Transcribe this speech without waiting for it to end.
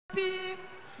The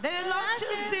Lord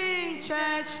choosing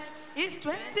church is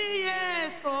 20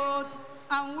 years old,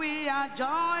 and we are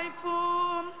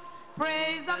joyful.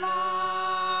 Praise the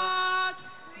Lord.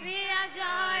 We are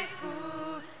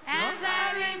joyful and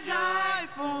very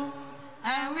joyful,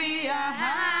 and we are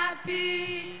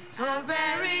happy, so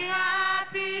very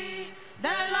happy.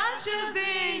 The Lord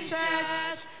choosing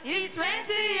church is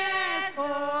 20 years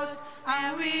old,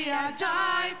 and we are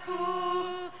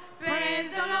joyful.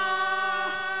 Praise the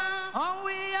Lord. Oh,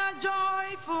 we are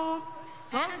joyful,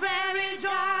 so very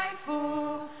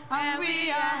joyful, and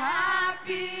we are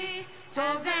happy,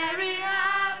 so very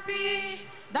happy.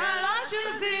 The Lord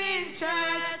choosing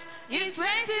church is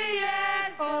 20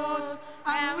 years old,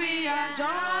 and we are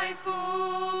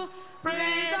joyful.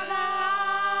 Praise the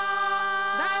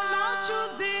Lord. The Lord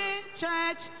choosing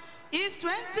church is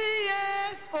 20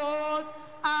 years old,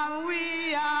 and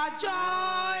we are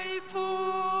joyful.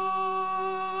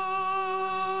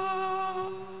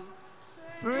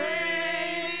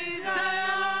 Praise the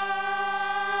Lord.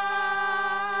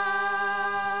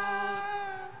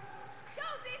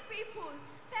 Chosen people,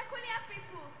 peculiar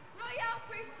people, royal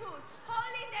priesthood,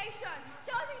 holy nation,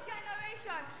 chosen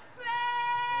generation. Praise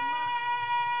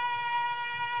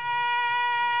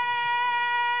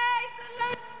the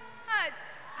Lord.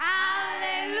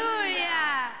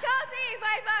 Hallelujah. Chosen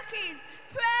revival kids.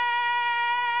 Praise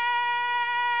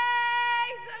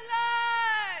the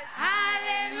Lord.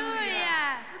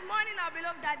 Hallelujah. Good morning, our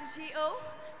beloved Daddy G.O.,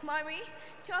 Mommy,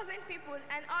 chosen people,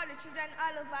 and all the children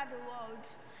all over the world.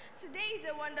 Today is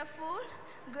a wonderful,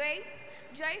 great,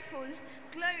 joyful,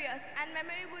 glorious, and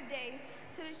memorable day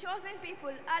to the chosen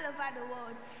people all over the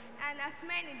world, and as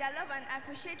many that love and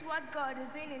appreciate what God is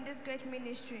doing in this great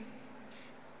ministry.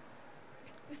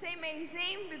 We say, may His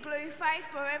name be glorified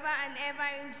forever and ever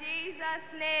in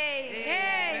Jesus' name.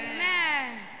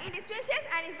 Amen. In the 20th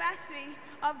anniversary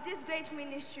of this great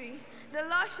ministry, the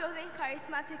Lord's chosen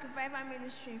charismatic revival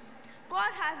ministry,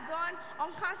 God has done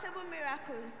uncountable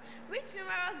miracles, which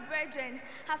numerous brethren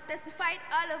have testified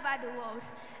all over the world.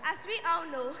 As we all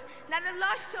know, that the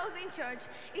Lord's chosen church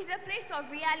is a place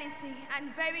of reality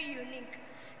and very unique.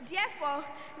 Therefore,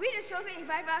 we the chosen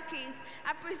revival kids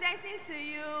are presenting to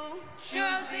you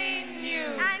Chosen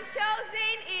news. And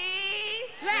chosen is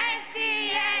 20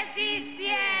 years this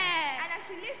year. And as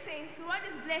you listen to what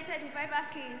these blessed revival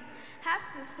kids have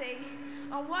to say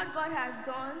on what God has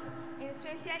done in the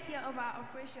 20th year of our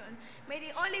operation, may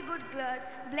the only good God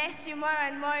bless you more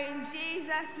and more in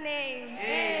Jesus' name.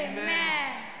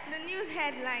 Amen. The news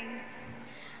headlines.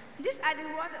 These are the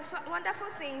wonderful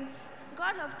things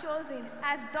God have chosen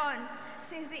has done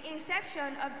since the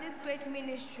inception of this great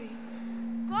ministry.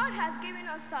 God has given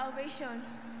us salvation,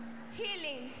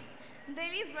 healing,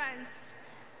 deliverance,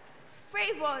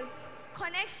 favors,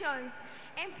 connections,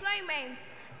 employment,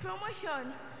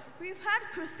 promotion. We've had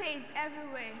crusades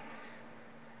everywhere.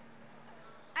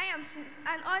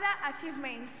 And other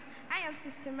achievements. I am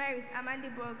Sister Merit Amandi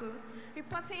Borgo,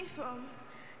 reporting from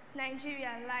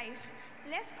Nigeria live.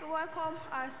 Let's welcome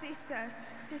our sister,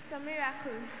 Sister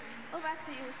Miracle. Over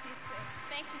to you, sister.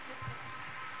 Thank you, sister.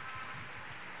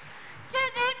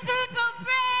 Choosing people,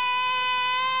 praise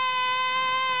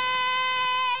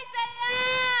the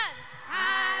Lord.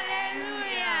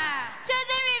 Hallelujah.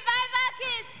 Choosing revival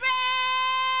kids, praise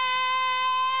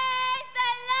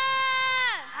the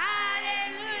Lord.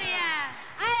 Hallelujah.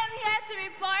 I am here to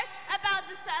report about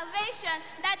the salvation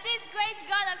that this great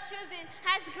God of choosing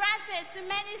has granted to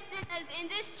many sinners in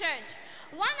this church.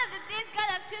 One of the things God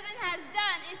of choosing has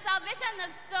done is salvation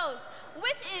of souls,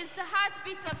 which is the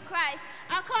heartbeat of Christ,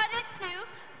 according to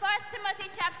 1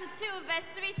 Timothy chapter 2, verse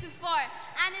 3 to 4.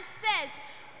 And it says,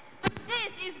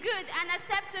 "This is good and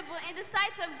acceptable in the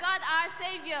sight of God our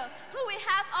Savior, who will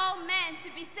have all men to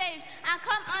be saved and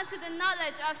come unto the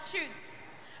knowledge of truth."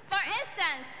 For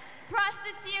instance,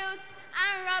 prostitutes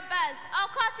and robbers,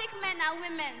 occultic men and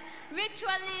women,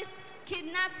 ritualists,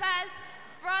 kidnappers,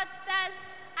 fraudsters,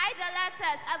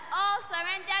 idolaters have all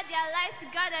surrendered their life to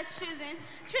God of choosing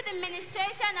through the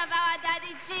ministration of our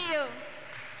Daddy Gio.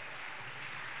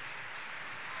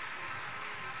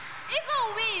 Even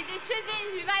we, the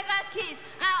choosing revival kids,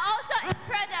 are also a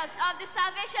product of the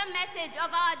salvation message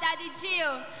of our Daddy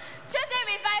Gio. Choosing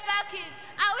revival kids,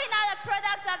 are we not a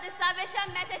product of the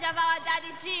salvation message of our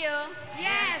Daddy Gio?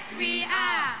 Yes, we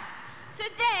are.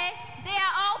 Today, they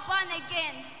are all born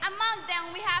again. Among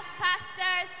them, we have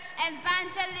pastors,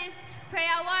 evangelists,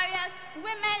 prayer warriors,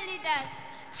 women leaders.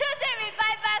 Choosing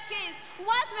revival kids,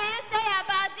 what will you say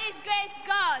about this great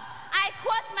God? I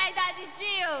quote my Daddy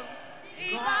Gio.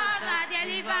 The God that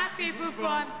delivers people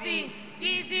from sin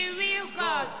is the real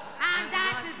God, and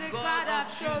that is the God of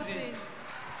choosing.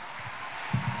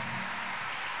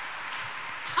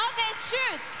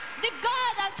 truth. The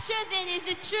God of choosing is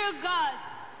the true God.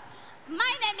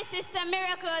 My name is Sister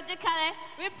Miracle Dekale,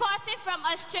 reporting from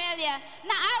Australia.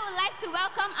 Now I would like to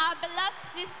welcome our beloved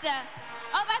sister.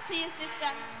 Over to you,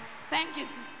 sister. Thank you,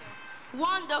 sister.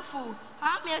 Wonderful.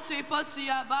 I'm here to report to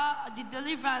you about the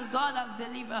deliverance God has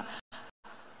delivered.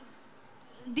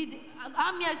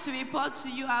 I'm here to report to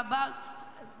you about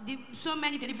so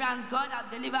many deliverance God has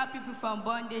delivered people from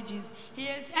bondages. He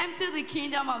has emptied the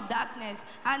kingdom of darkness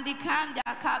and calmed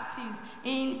their captives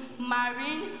in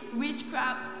marine,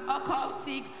 witchcraft,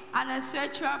 occultic, and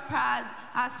ancestral prayers,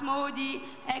 Asmodi,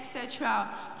 etc.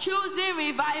 Choosing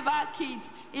revival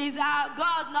kits. Is our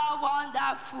God not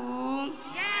wonderful?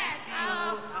 Yes,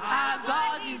 Our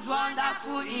God is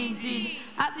wonderful indeed.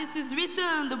 As it is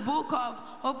written in the book of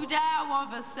Obadiah 1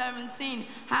 verse 17,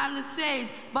 and it says,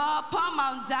 but upon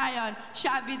Mount Zion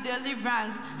shall be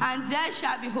deliverance, and there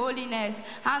shall be holiness,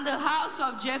 and the house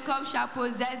of Jacob shall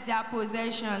possess their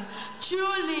possession.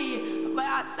 Truly, we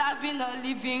are serving a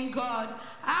living God.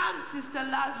 I'm Sister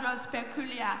Lazarus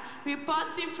Peculiar,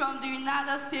 reporting from the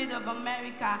United States of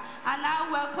America, and I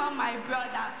welcome my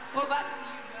brother. Over to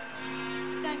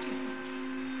you. Thank you, sister.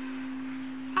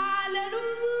 Hallelujah!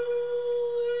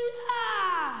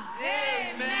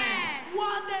 Amen.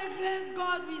 What a great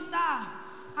God we serve.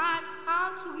 And I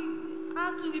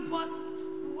want to report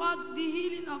what the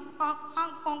healing of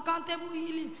uncountable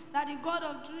healing that the God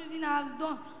of choosing has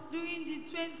done during the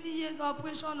 20 years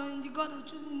operation on the God of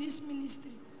choosing this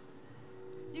ministry.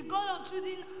 The God of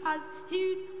choosing has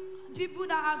healed people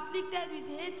that are afflicted with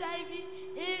HIV,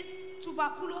 AIDS,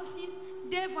 tuberculosis,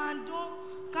 deaf and dumb,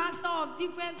 cancer of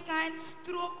different kinds,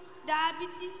 stroke,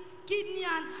 diabetes, kidney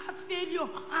and heart failure,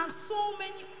 and so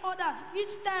many others,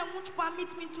 which time won't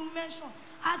permit me to mention.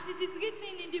 As it is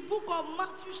written in the book of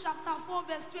Matthew chapter 4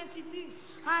 verse 23,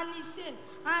 and he said,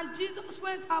 and Jesus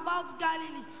went about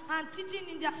Galilee and teaching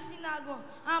in their synagogue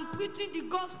and preaching the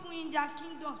gospel in their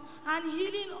kingdoms and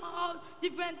healing all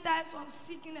different types of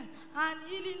sickness and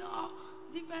healing all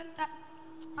different types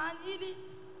and healing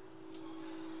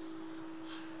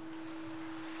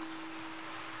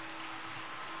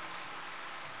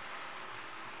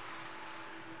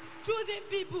choosing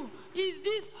people. Is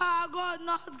this our God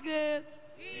not great?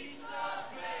 He's so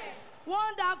great.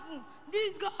 Wonderful.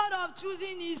 This God of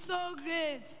choosing is so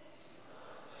great.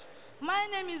 My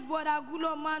name is Brother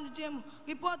Gulo Mandujemu,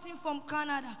 reporting from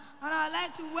Canada, and I'd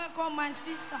like to welcome my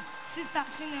sister, Sister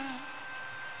Chinere.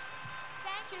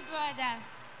 Thank you, brother.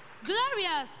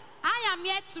 Glorious, I am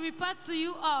here to report to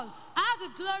you all how the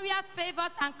glorious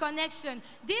favors and connection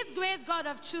this great God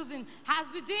of choosing has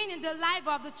been doing in the life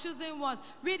of the chosen ones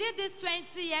within these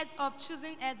 20 years of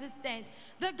choosing existence.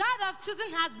 The God of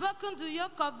choosing has broken the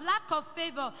yoke of lack of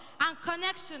favor and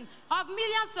connection of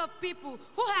millions of people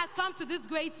who had come to this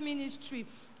great ministry.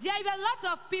 There were lots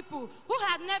of people who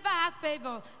had never had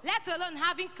favor, let alone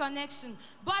having connection.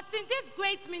 But in this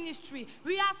great ministry,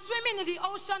 we are swimming in the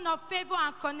ocean of favor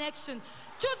and connection.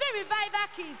 Choosing revival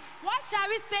keys, what shall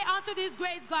we say unto this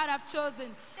great God of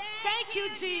chosen? Thank you,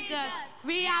 Jesus.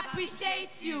 We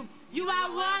appreciate you. You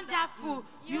are wonderful.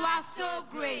 You are so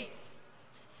great.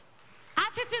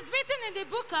 As it is written in the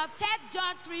book of 3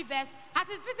 John 3 verse, as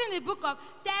it is written in the book of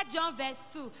 3 John verse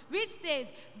 2, which says,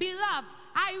 Beloved,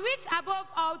 I wish above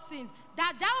all things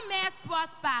that thou mayest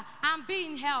prosper and be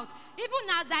in health, even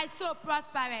as thy soul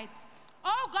prospereth.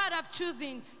 Oh God of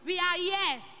choosing, we are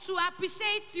here to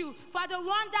appreciate you for the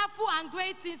wonderful and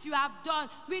great things you have done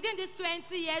within these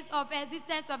 20 years of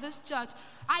existence of this church.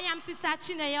 I am Sister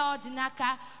Chineye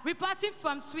Odinaka, reporting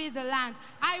from Switzerland.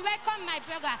 I welcome my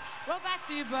brother. Over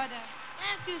to you, brother.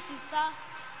 Thank you, sister.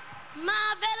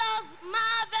 Marvelous,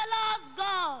 marvelous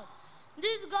God.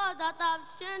 This God that has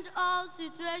changed all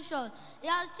situations. He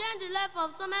has changed the life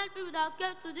of so many people that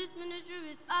came to this ministry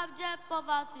with abject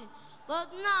poverty.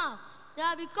 But now, they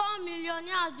have become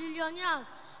millionaires, billionaires,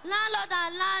 landlords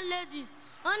and landladies,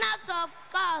 owners of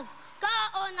cars, car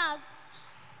owners,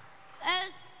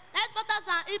 exporters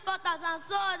and importers, and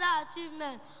so other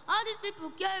achievements. All these people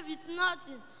came with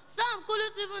nothing. Some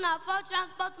couldn't even afford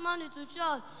transport money to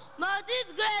church. But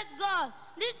this great God,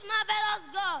 this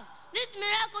marvelous God, this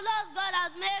miraculous God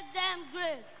has made them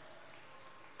great.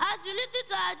 As you listen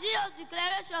to our GO's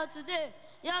declaration today,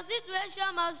 your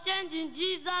situation must change in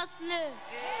Jesus' name.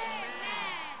 Amen.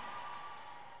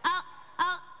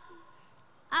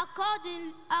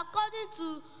 According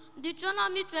to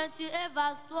Deuteronomy 28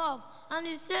 verse 12, and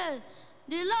it says,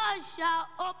 the Lord shall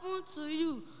open to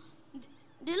you.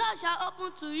 The Lord shall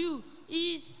open to you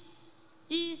his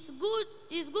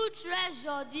good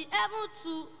treasure, the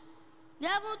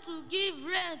heaven to give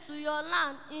rain to your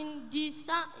land in the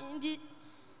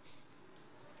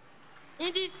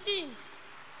in the sin,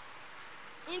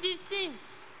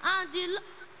 and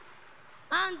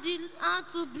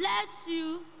to bless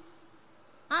you,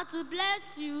 and to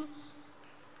bless you,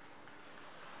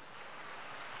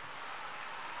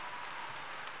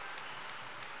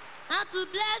 and to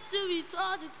bless you with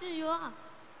all the things you have.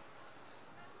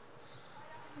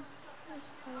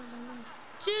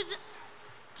 Children,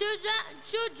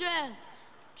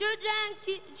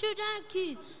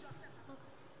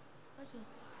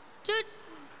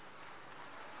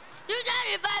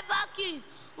 revival kids,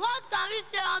 what can we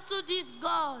say unto this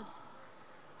God?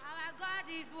 Our God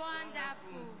is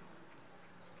wonderful.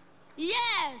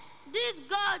 Yes, this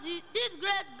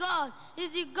great God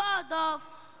is the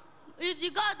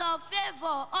God of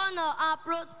favor, honor, and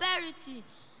prosperity.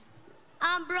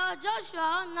 And Bro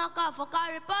Joshua Onakafoka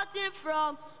reporting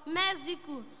from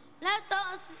Mexico.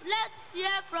 Let's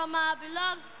hear from our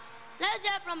beloved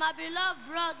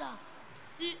brother.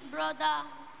 Brother.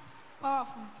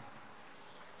 Powerful.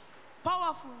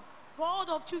 Powerful. God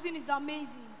of choosing is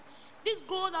amazing. This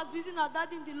God has been using our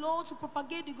daddy in the Lord to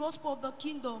propagate the gospel of the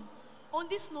kingdom. On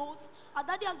this note, our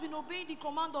daddy has been obeying the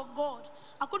command of God.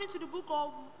 According to the book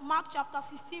of Mark chapter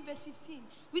 16 verse 15,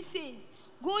 which says,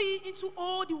 "Go ye into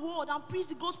all the world and preach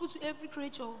the gospel to every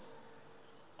creature."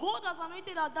 God has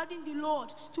anointed our daddy in the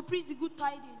Lord to preach the good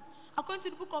tidings. According to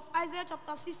the book of Isaiah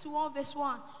chapter 61 verse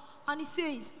 1, and it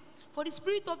says, "For the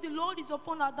Spirit of the Lord is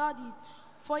upon our daddy,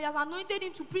 for he has anointed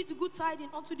him to preach the good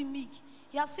tidings unto the meek.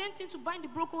 He has sent him to bind the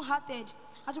brokenhearted,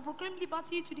 and to proclaim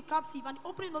liberty to the captive, and the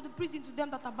opening of the prison to them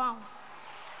that are bound."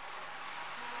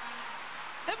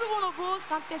 Every one of us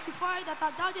can testify that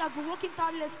our daddy has been working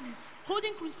tirelessly,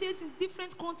 holding crusades in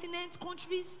different continents,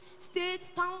 countries, states,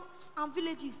 towns, and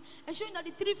villages, ensuring that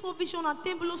the threefold vision and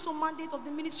 10 below mandate of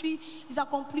the ministry is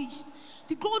accomplished.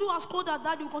 The God who has called our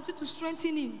daddy will continue to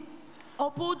strengthen him,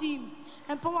 uphold him,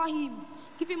 empower him,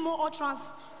 give him more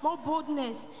utterance, more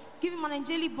boldness, give him an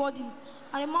angelic body,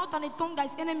 and a mouth and a tongue that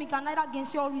his enemy can neither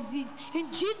gainsay or resist.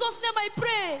 In Jesus' name I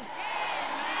pray. Amen.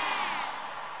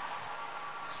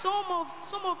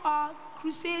 Some of our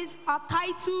crusades are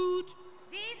titled,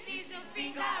 This is the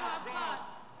finger of God,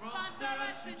 from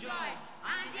sorrow to joy,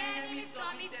 and the enemy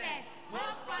submitted,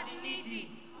 hope for the needy,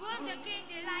 whom the king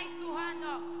delights to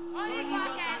honor. Only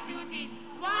God can do this.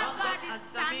 What God is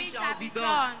determined shall be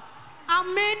done.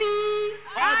 and many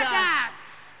Others.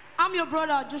 I'm your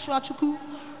brother Joshua Chukwu,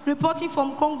 reporting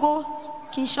from Congo,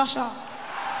 Kinshasa.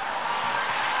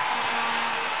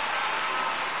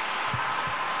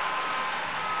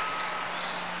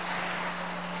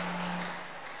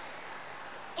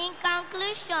 In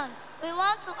conclusion, we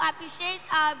want to appreciate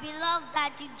our beloved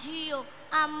Daddy Gio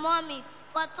and Mommy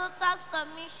for total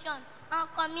submission and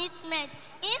commitment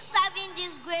in serving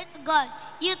this great God.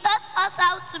 You taught us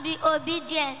how to be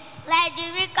obedient, like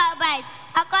the Rechabites,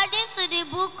 according to the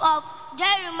book of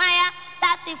Jeremiah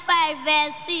 35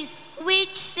 verse 6,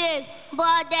 which says,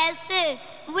 "But they say,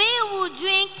 we will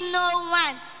drink no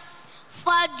wine,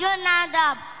 for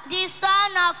Jonadab, the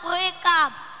son of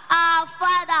Rechab, our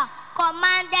father,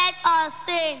 commanded us,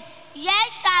 saying, Ye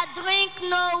shall drink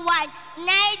no wine,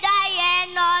 neither ye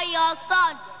nor your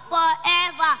son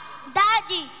forever."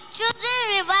 Daddy, choosing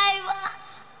revival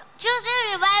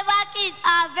kids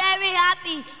are very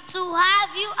happy to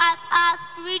have you as our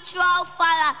spiritual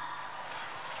father.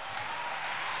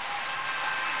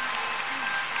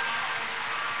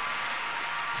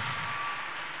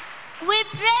 We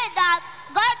pray that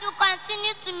God will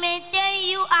continue to maintain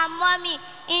you and Mommy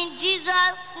in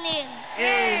Jesus' name.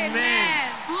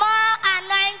 Amen. More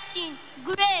anointing,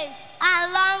 grace,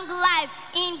 and long life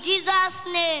in Jesus'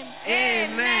 name.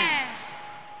 Amen.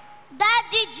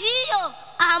 Daddy Gio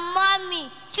and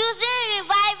Mommy, choosing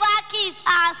revival kids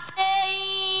are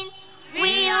saying,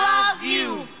 we love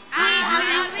you. We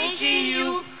are wishing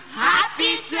you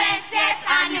happy 20th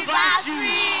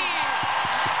anniversary.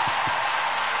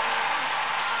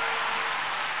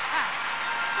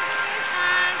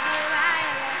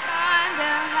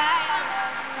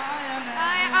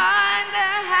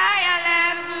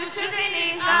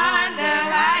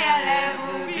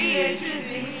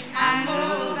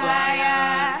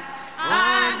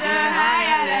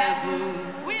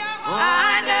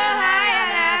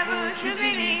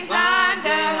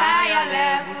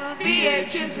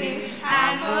 Choosing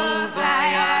and move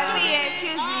higher, be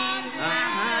choosing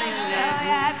and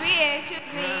higher, be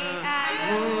choosing and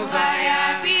move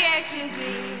higher, be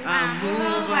choosing and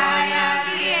move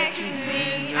higher, be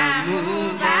choosing and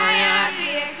move higher,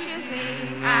 be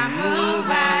choosing and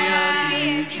move higher,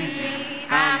 be choosing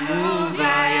and move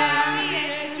higher, be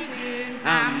choosing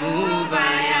and move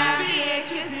higher, be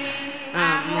choosing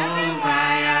and move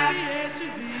higher, be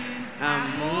choosing and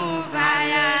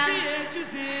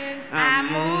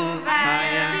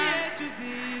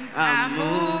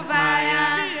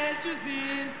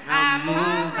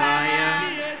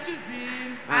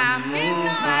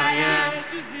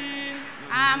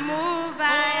move,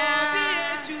 I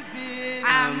am. choosing.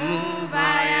 I move,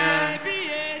 I am.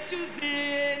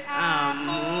 Choosing. I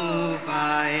move,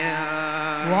 I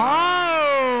am. Wow!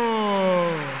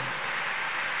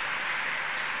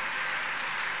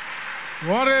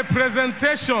 What a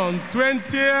presentation.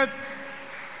 20th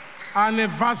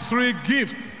anniversary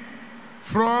gift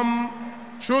from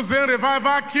Chosen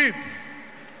Revival Kids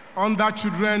under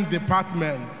Children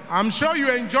Department. I'm sure you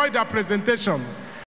enjoyed that presentation.